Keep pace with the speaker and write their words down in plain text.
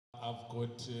I've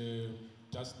got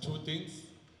just two things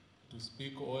to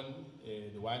speak on.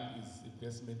 The one is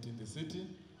investment in the city,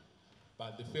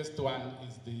 but the first one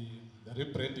is the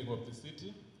rebranding of the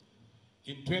city.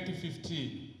 In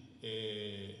 2015,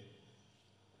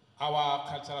 our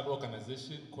cultural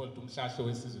organization called Umhlahlo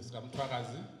Wesizwe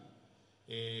sikaMthwakazi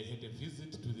had a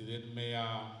visit to the then mayor,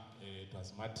 it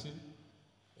was Martin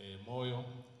Moyo,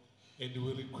 and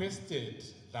we requested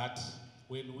that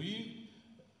when we,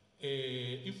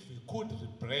 if we could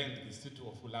rebrand the city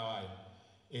of Bulawayo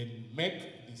and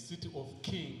make the city of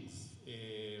kings,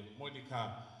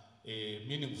 Monica,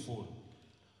 meaningful,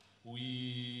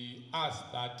 we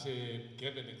asked that,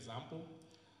 gave an example,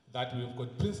 that we've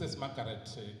got Princess Margaret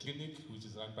Clinic, which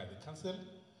is run by the council.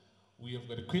 We have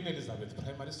got Queen Elizabeth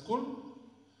Primary School,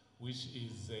 which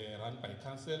is run by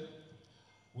council.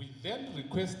 We then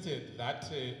requested that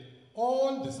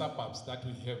all the suburbs that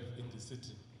we have in the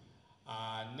city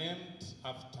are named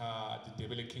after the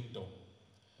Ndebele Kingdom,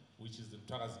 which is the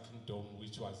Mthwakazi Kingdom,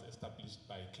 which was established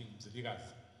by King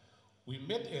Mzilikazi. We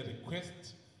made a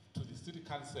request to the city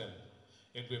council,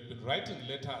 and we've been writing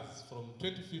letters from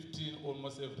 2015,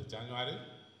 almost every January,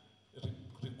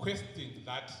 requesting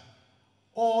that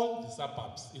all the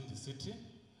suburbs in the city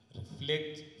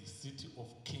reflect the city of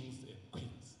kings and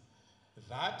queens.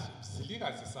 That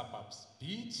Mzilikazi suburbs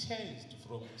be changed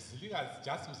from Mzilikazi,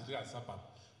 just Mzilikazi suburb,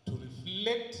 to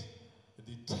reflect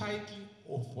the title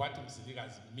of what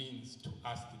Mzilikazi means to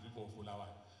us, the people of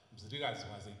Bulawayo. Mzilikazi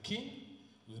was a king.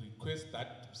 We request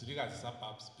that Mzilikazi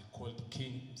suburbs be called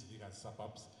King Mzilikazi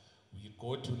suburbs. We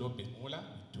go to Lobengula,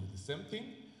 we do the same thing.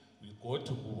 We go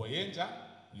to Nguboyenja,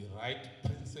 we write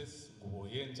Princess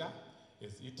Nguboyenja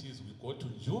as it is. We go to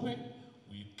Ncube,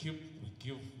 we give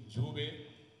Ncube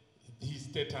the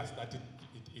status that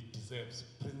it deserves,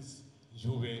 Prince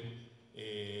Ncube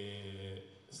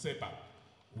Seba.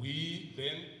 We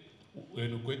then,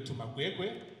 when we go to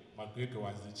Magwegwe, Magwegwe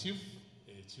was the chief,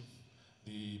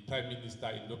 the Prime Minister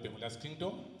in Lobengula's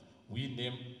kingdom. We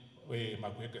name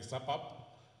Magwegwe suburb,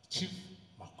 Chief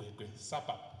Magwegwe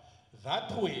suburb.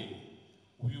 That way,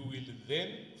 we will then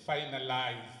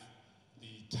finalize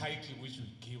the title which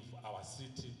we give our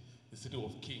city, the city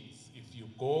of kings. If you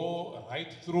go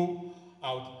right through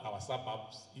out our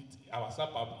suburbs, our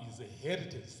suburb is a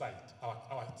heritage site.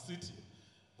 Our city,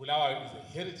 Bulawayo, is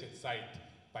a heritage site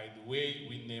by the way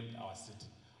we named our city.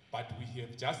 But we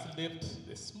have just left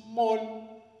a small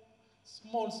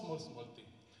thing.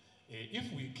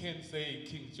 If we can say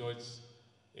King George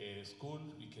School,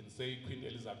 we can say Queen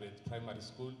Elizabeth Primary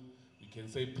School, we can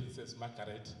say Princess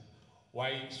Margaret,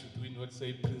 why should we not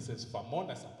say Princess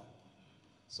Famona suburb?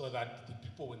 So that the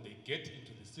people, when they get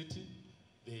into the city,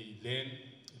 they then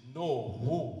know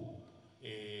who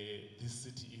this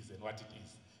city is and what it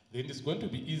is. Then it's going to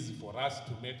be easy for us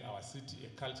to make our city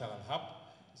a cultural hub.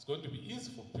 It's going to be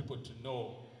easy for people to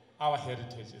know our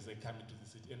heritage as they come into the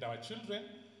city. And our children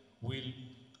will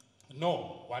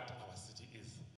know what our city